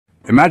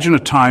Imagine a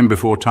time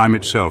before time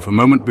itself, a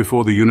moment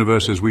before the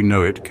universe as we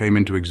know it came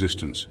into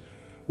existence.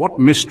 What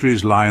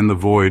mysteries lie in the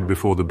void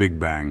before the Big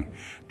Bang?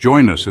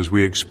 Join us as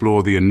we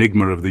explore the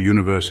enigma of the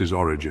universe's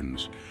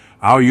origins.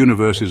 Our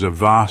universe is a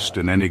vast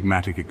and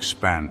enigmatic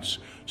expanse,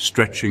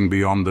 stretching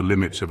beyond the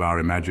limits of our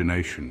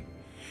imagination.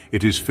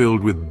 It is filled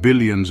with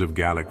billions of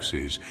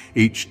galaxies,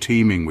 each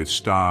teeming with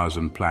stars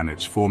and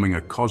planets, forming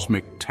a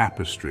cosmic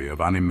tapestry of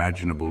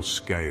unimaginable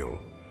scale.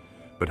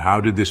 But how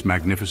did this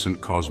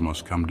magnificent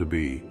cosmos come to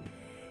be?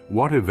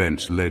 What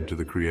events led to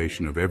the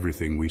creation of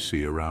everything we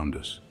see around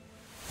us?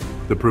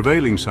 The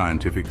prevailing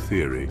scientific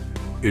theory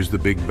is the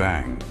Big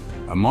Bang,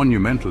 a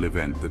monumental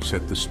event that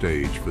set the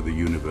stage for the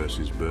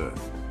universe's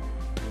birth.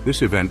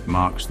 This event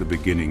marks the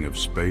beginning of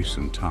space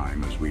and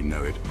time as we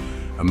know it,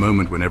 a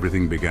moment when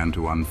everything began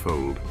to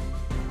unfold.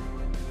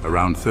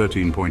 Around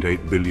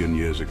 13.8 billion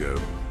years ago,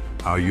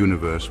 our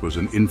universe was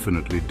an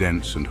infinitely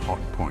dense and hot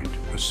point,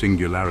 a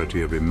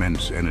singularity of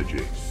immense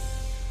energy.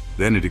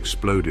 Then it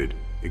exploded,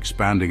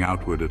 expanding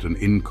outward at an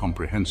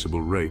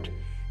incomprehensible rate,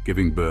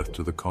 giving birth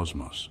to the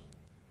cosmos.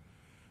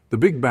 The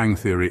Big Bang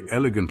theory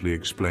elegantly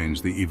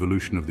explains the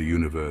evolution of the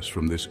universe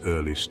from this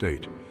early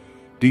state,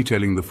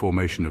 detailing the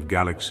formation of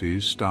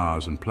galaxies,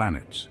 stars, and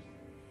planets.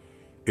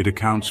 It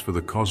accounts for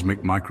the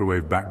cosmic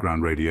microwave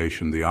background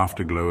radiation, the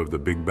afterglow of the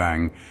Big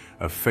Bang,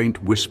 a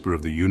faint whisper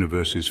of the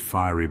universe's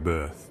fiery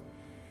birth.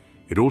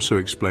 It also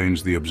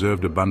explains the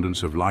observed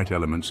abundance of light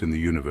elements in the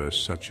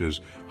universe, such as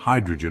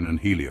hydrogen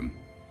and helium,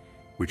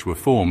 which were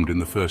formed in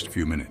the first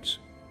few minutes.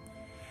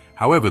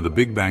 However, the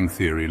Big Bang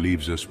theory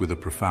leaves us with a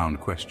profound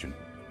question.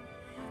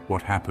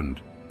 What happened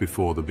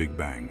before the Big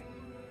Bang?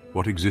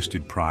 What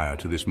existed prior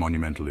to this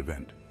monumental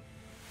event?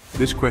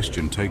 This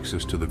question takes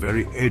us to the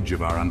very edge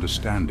of our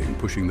understanding,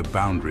 pushing the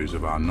boundaries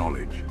of our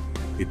knowledge.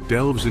 It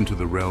delves into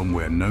the realm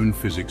where known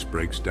physics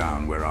breaks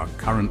down, where our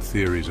current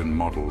theories and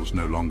models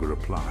no longer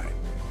apply.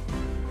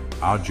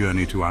 Our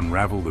journey to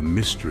unravel the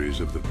mysteries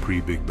of the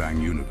pre-Big Bang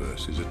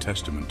universe is a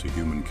testament to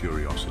human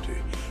curiosity,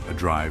 a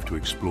drive to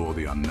explore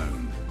the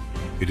unknown.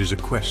 It is a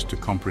quest to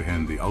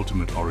comprehend the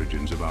ultimate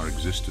origins of our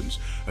existence,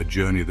 a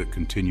journey that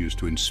continues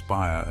to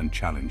inspire and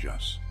challenge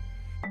us.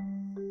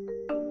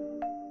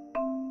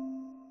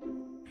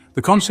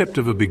 The concept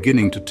of a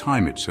beginning to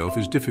time itself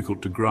is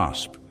difficult to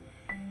grasp.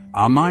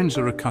 Our minds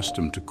are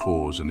accustomed to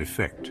cause and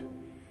effect.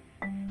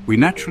 We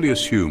naturally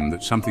assume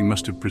that something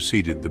must have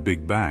preceded the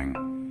Big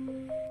Bang.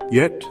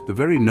 Yet, the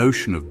very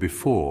notion of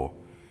before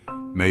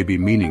may be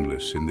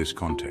meaningless in this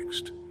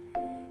context.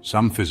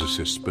 Some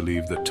physicists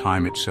believe that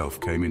time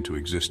itself came into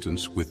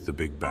existence with the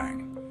Big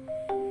Bang.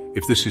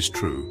 If this is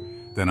true,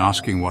 then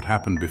asking what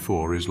happened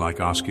before is like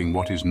asking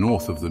what is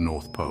north of the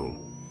North Pole.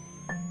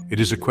 It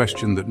is a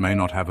question that may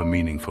not have a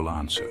meaningful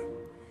answer.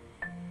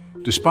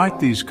 Despite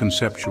these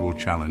conceptual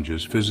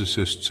challenges,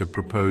 physicists have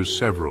proposed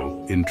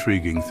several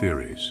intriguing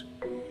theories.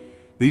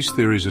 These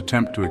theories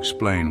attempt to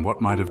explain what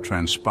might have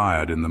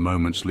transpired in the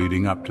moments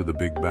leading up to the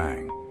Big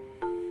Bang.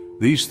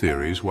 These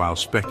theories, while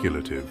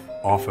speculative,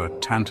 offer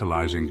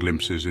tantalizing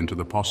glimpses into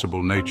the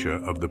possible nature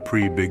of the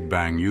pre-Big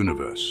Bang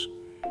universe.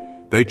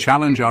 They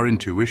challenge our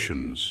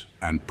intuitions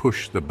and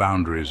push the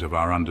boundaries of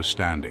our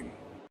understanding.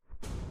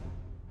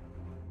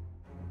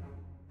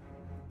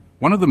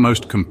 One of the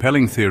most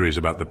compelling theories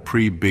about the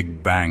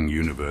pre-Big Bang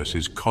universe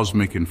is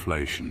cosmic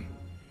inflation.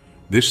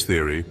 This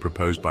theory,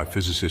 proposed by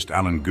physicist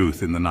Alan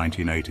Guth in the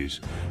 1980s,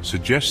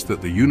 suggests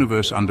that the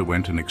universe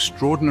underwent an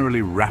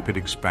extraordinarily rapid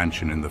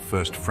expansion in the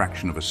first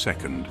fraction of a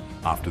second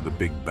after the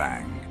Big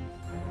Bang.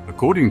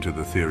 According to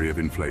the theory of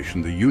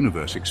inflation, the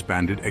universe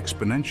expanded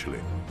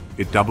exponentially.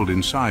 It doubled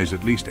in size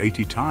at least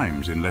 80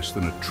 times in less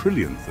than a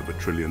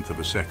trillionth of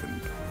a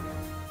second.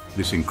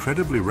 This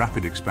incredibly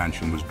rapid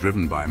expansion was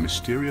driven by a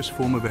mysterious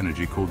form of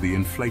energy called the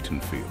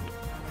inflaton field.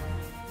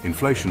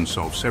 Inflation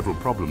solves several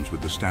problems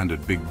with the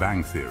standard Big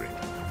Bang theory.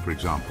 For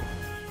example,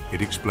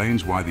 it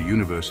explains why the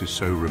universe is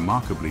so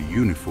remarkably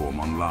uniform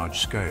on large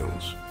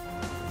scales.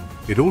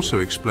 It also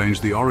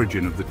explains the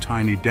origin of the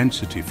tiny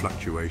density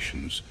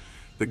fluctuations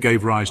that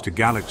gave rise to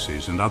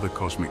galaxies and other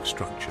cosmic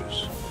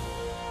structures.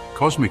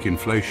 Cosmic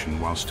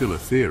inflation, while still a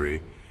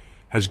theory,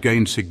 has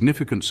gained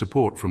significant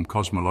support from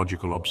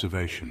cosmological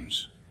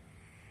observations.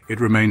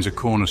 It remains a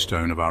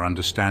cornerstone of our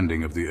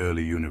understanding of the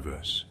early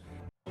universe.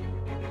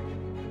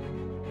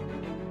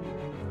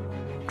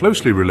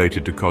 Closely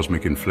related to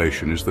cosmic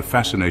inflation is the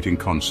fascinating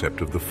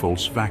concept of the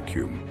false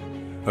vacuum,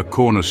 a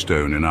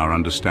cornerstone in our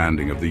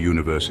understanding of the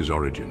universe's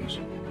origins.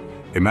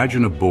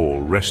 Imagine a ball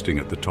resting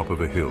at the top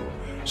of a hill,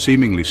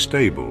 seemingly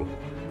stable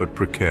but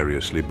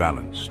precariously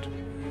balanced.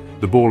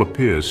 The ball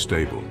appears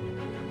stable,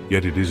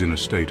 yet it is in a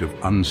state of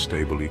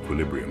unstable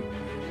equilibrium,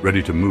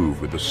 ready to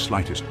move with the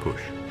slightest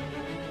push.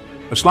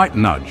 A slight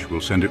nudge will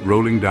send it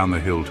rolling down the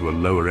hill to a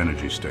lower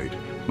energy state,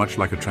 much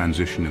like a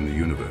transition in the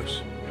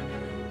universe.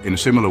 In a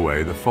similar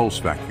way, the false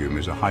vacuum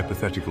is a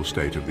hypothetical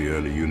state of the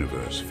early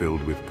universe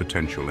filled with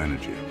potential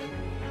energy.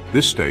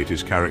 This state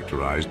is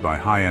characterized by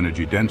high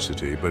energy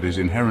density but is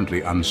inherently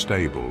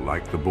unstable,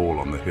 like the ball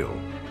on the hill.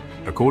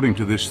 According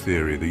to this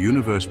theory, the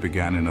universe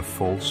began in a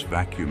false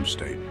vacuum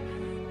state,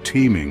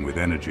 teeming with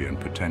energy and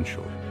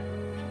potential.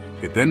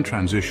 It then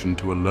transitioned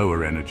to a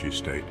lower energy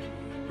state,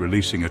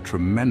 releasing a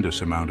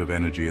tremendous amount of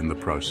energy in the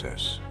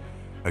process,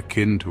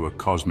 akin to a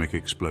cosmic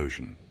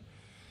explosion.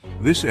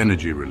 This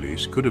energy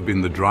release could have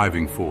been the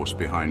driving force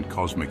behind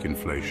cosmic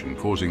inflation,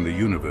 causing the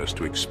universe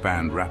to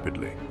expand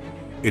rapidly.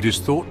 It is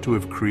thought to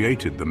have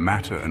created the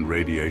matter and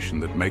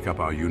radiation that make up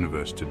our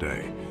universe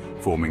today,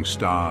 forming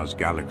stars,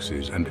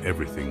 galaxies, and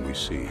everything we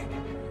see.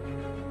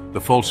 The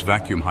false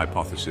vacuum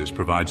hypothesis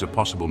provides a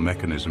possible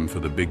mechanism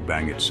for the Big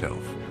Bang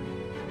itself,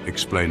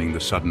 explaining the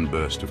sudden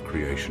burst of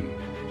creation.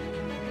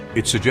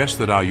 It suggests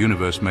that our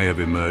universe may have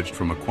emerged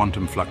from a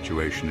quantum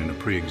fluctuation in a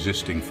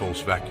pre-existing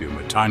false vacuum,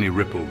 a tiny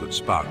ripple that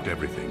sparked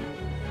everything.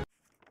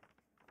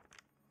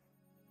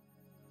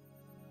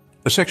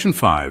 Section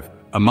 5.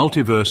 A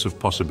multiverse of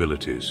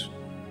possibilities.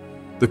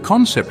 The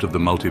concept of the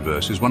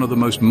multiverse is one of the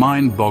most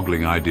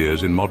mind-boggling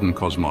ideas in modern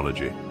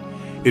cosmology.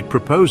 It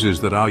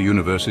proposes that our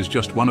universe is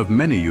just one of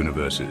many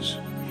universes,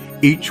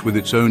 each with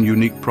its own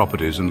unique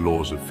properties and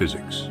laws of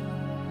physics.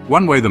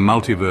 One way the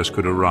multiverse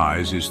could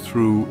arise is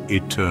through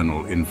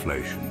eternal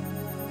inflation.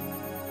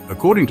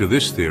 According to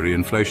this theory,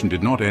 inflation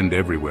did not end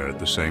everywhere at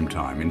the same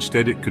time.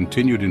 Instead, it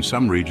continued in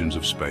some regions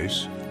of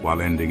space,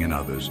 while ending in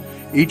others.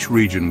 Each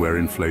region where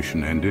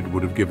inflation ended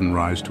would have given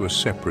rise to a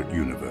separate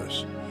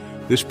universe.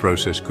 This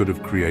process could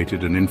have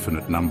created an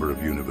infinite number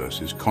of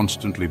universes,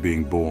 constantly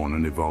being born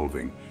and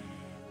evolving.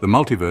 The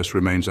multiverse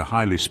remains a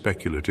highly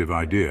speculative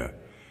idea.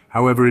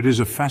 However, it is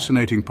a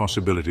fascinating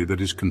possibility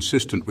that is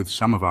consistent with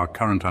some of our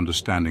current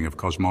understanding of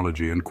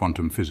cosmology and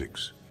quantum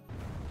physics.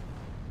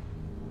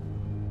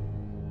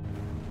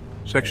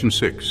 Section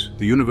 6.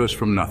 The universe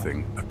from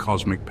nothing, a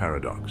cosmic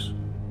paradox.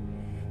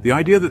 The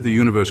idea that the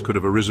universe could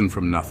have arisen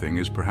from nothing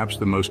is perhaps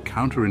the most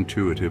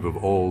counterintuitive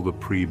of all the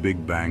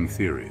pre-Big Bang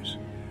theories.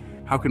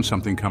 How can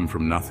something come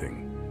from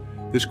nothing?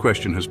 This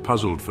question has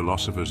puzzled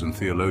philosophers and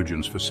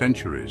theologians for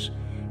centuries.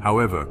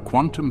 However,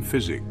 quantum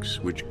physics,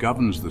 which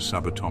governs the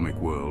subatomic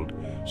world,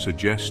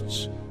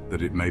 suggests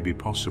that it may be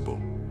possible.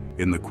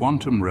 In the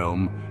quantum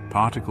realm,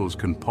 particles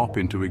can pop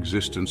into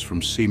existence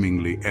from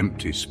seemingly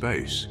empty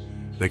space.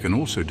 They can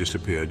also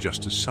disappear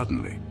just as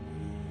suddenly.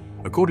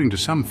 According to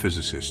some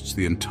physicists,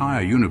 the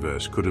entire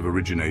universe could have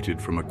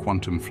originated from a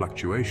quantum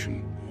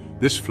fluctuation.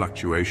 This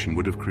fluctuation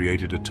would have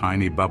created a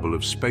tiny bubble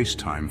of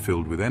space-time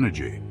filled with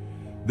energy.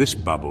 This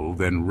bubble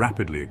then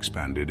rapidly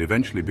expanded,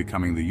 eventually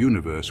becoming the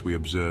universe we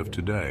observe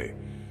today.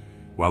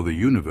 While the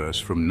universe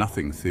from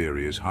nothing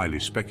theory is highly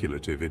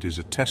speculative, it is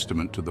a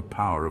testament to the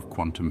power of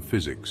quantum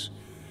physics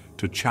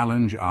to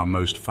challenge our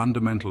most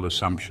fundamental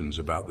assumptions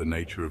about the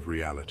nature of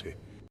reality.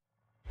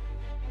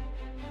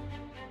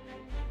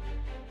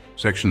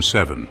 Section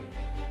 7.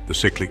 The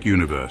cyclic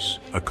universe,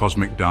 a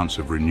cosmic dance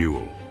of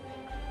renewal.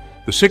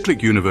 The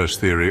cyclic universe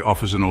theory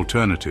offers an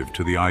alternative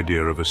to the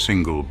idea of a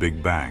single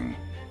Big Bang.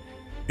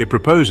 It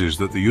proposes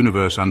that the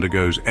universe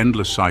undergoes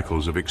endless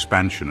cycles of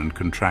expansion and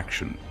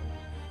contraction.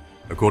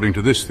 According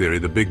to this theory,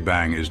 the Big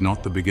Bang is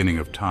not the beginning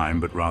of time,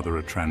 but rather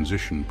a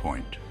transition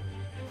point.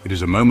 It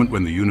is a moment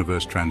when the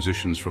universe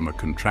transitions from a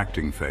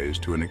contracting phase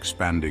to an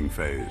expanding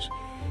phase.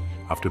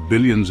 After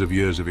billions of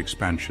years of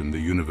expansion, the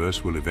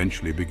universe will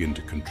eventually begin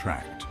to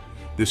contract.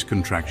 This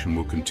contraction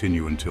will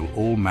continue until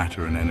all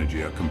matter and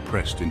energy are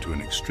compressed into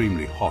an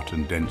extremely hot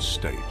and dense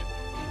state.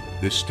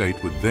 This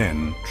state would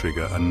then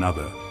trigger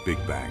another Big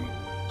Bang,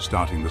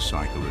 starting the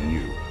cycle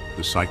anew.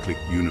 The cyclic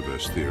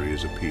universe theory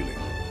is appealing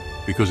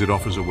because it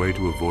offers a way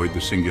to avoid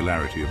the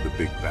singularity of the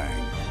Big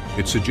Bang.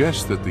 It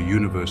suggests that the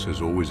universe has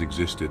always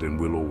existed and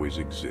will always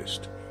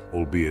exist,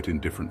 albeit in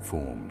different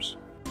forms.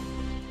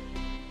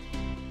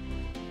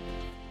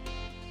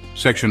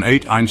 Section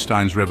 8.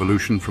 Einstein's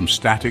revolution from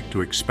static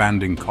to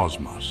expanding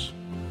cosmos.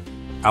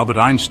 Albert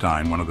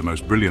Einstein, one of the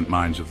most brilliant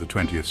minds of the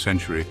 20th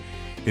century,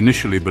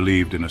 initially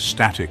believed in a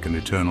static and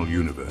eternal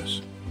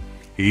universe.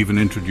 He even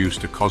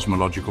introduced a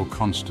cosmological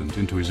constant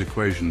into his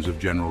equations of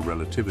general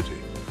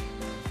relativity.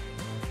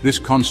 This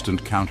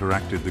constant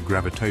counteracted the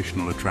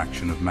gravitational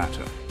attraction of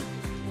matter.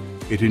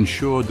 It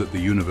ensured that the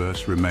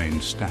universe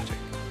remained static.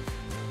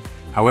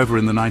 However,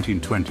 in the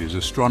 1920s,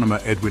 astronomer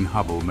Edwin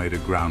Hubble made a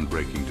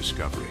groundbreaking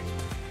discovery.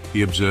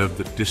 He observed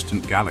that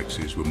distant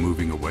galaxies were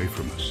moving away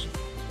from us.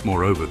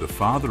 Moreover, the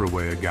farther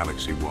away a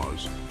galaxy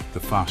was, the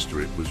faster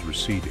it was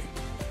receding.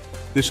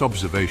 This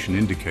observation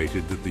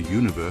indicated that the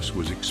universe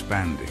was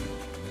expanding,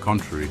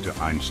 contrary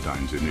to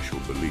Einstein's initial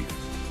belief.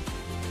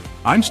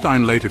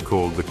 Einstein later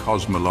called the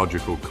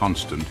cosmological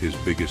constant his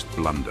biggest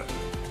blunder.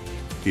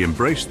 He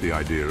embraced the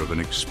idea of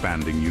an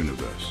expanding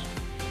universe.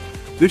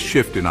 This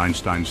shift in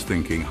Einstein's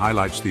thinking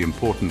highlights the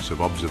importance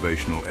of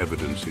observational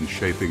evidence in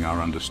shaping our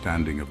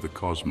understanding of the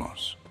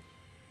cosmos.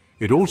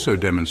 It also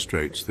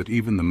demonstrates that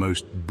even the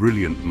most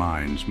brilliant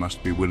minds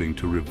must be willing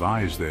to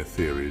revise their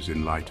theories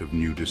in light of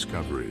new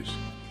discoveries.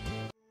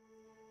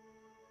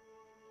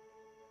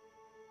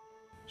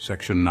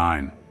 Section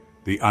 9.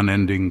 The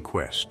unending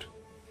quest.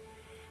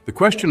 The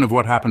question of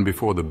what happened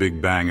before the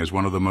Big Bang is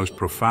one of the most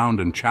profound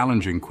and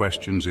challenging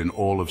questions in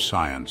all of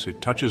science. It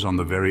touches on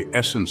the very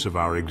essence of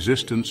our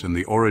existence and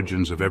the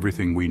origins of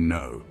everything we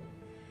know.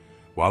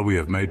 While we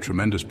have made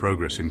tremendous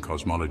progress in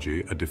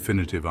cosmology, a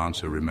definitive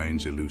answer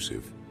remains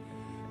elusive.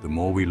 The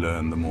more we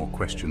learn, the more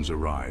questions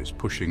arise,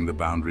 pushing the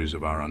boundaries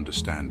of our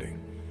understanding.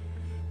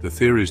 The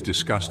theories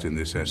discussed in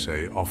this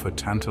essay offer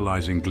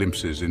tantalizing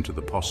glimpses into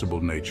the possible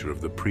nature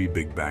of the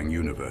pre-Big Bang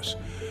universe.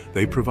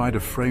 They provide a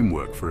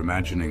framework for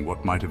imagining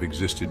what might have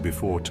existed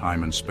before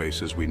time and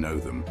space as we know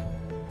them.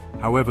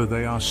 However,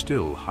 they are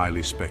still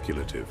highly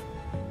speculative.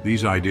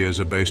 These ideas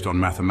are based on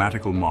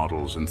mathematical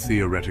models and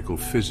theoretical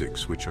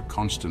physics which are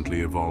constantly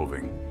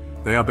evolving.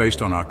 They are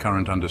based on our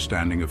current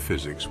understanding of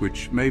physics,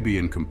 which may be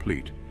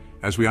incomplete.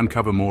 As we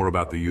uncover more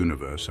about the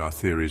universe, our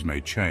theories may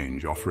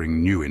change,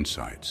 offering new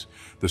insights.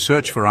 The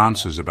search for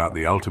answers about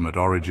the ultimate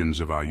origins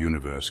of our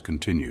universe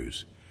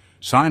continues.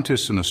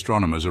 Scientists and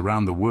astronomers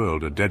around the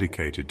world are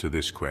dedicated to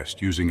this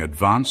quest, using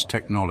advanced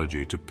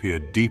technology to peer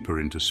deeper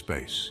into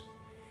space.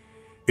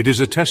 It is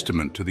a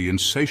testament to the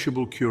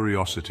insatiable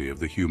curiosity of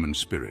the human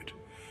spirit.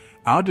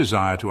 Our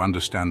desire to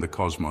understand the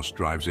cosmos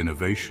drives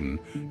innovation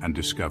and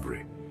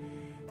discovery.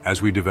 As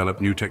we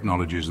develop new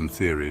technologies and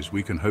theories,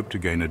 we can hope to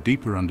gain a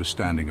deeper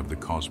understanding of the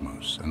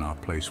cosmos and our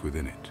place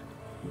within it.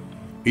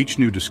 Each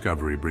new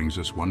discovery brings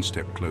us one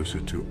step closer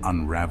to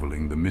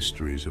unraveling the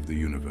mysteries of the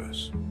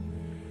universe.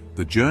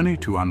 The journey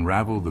to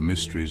unravel the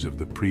mysteries of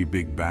the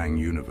pre-Big Bang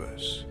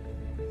universe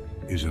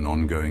is an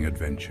ongoing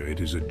adventure.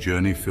 It is a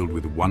journey filled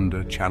with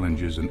wonder,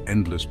 challenges, and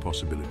endless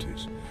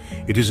possibilities.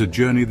 It is a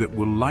journey that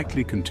will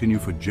likely continue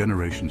for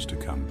generations to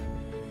come.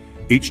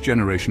 Each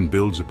generation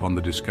builds upon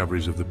the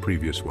discoveries of the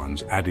previous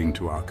ones, adding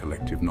to our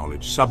collective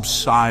knowledge.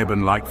 Subscribe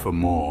and like for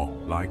more.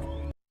 Like.